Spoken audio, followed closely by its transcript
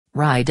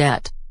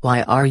Rydette,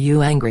 why are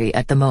you angry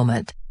at the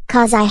moment?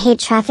 Cause I hate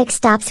traffic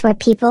stops where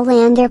people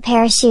land their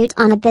parachute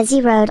on a busy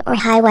road or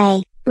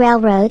highway,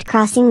 railroad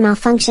crossing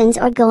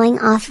malfunctions or going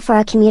off for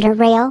a commuter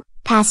rail,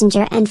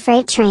 passenger and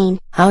freight train.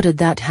 How did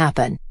that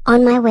happen?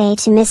 On my way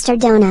to Mr.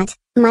 Donut,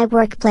 my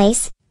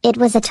workplace, it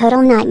was a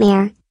total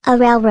nightmare. A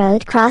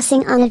railroad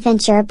crossing on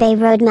Adventure Bay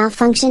Road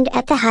malfunctioned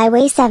at the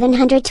Highway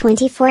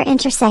 724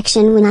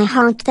 intersection when I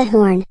honked the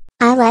horn.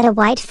 I let a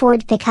white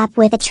Ford pickup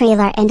with a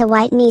trailer and a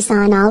white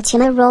Nissan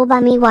Altima roll by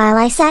me while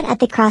I sat at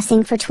the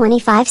crossing for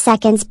 25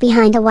 seconds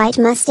behind a white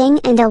Mustang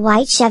and a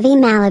white Chevy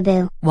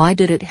Malibu. Why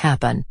did it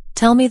happen?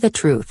 Tell me the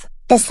truth.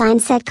 The sign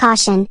said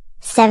caution,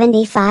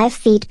 75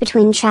 feet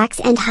between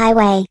tracks and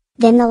highway.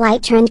 Then the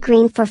light turned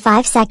green for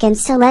 5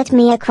 seconds to let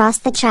me across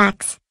the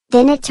tracks.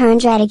 Then it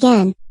turned red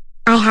again.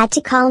 I had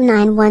to call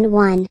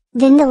 911.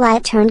 Then the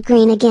light turned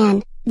green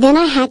again. Then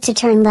I had to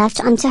turn left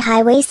onto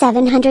Highway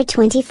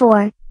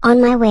 724. On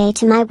my way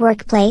to my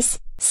workplace,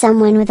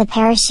 someone with a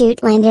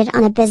parachute landed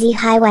on a busy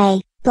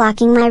highway,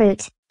 blocking my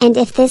route. And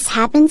if this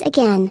happens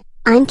again,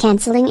 I'm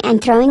canceling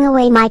and throwing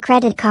away my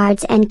credit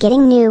cards and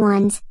getting new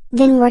ones.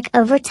 Then work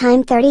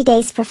overtime 30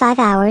 days for 5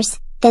 hours,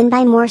 then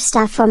buy more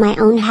stuff for my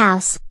own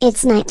house.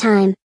 It's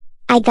nighttime.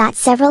 I got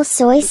several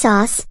soy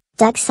sauce,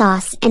 duck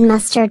sauce and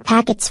mustard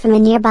packets from a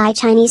nearby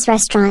Chinese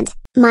restaurant.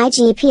 My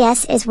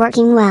GPS is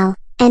working well,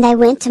 and I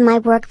went to my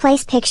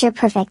workplace picture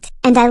perfect.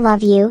 And I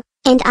love you,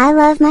 and I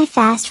love my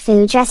fast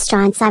food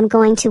restaurants I'm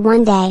going to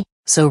one day.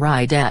 So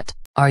Rydette,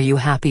 are you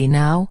happy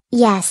now?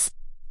 Yes.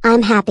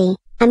 I'm happy.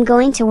 I'm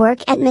going to work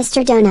at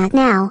Mr. Donut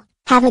now.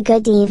 Have a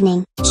good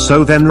evening.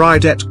 So then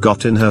Rydette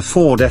got in her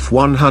Ford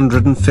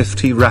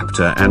F-150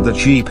 Raptor and the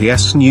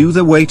GPS knew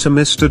the way to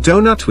Mr.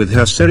 Donut with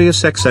her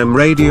Sirius XM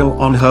radio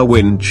on her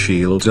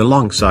windshield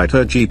alongside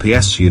her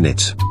GPS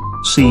unit.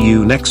 See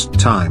you next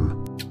time.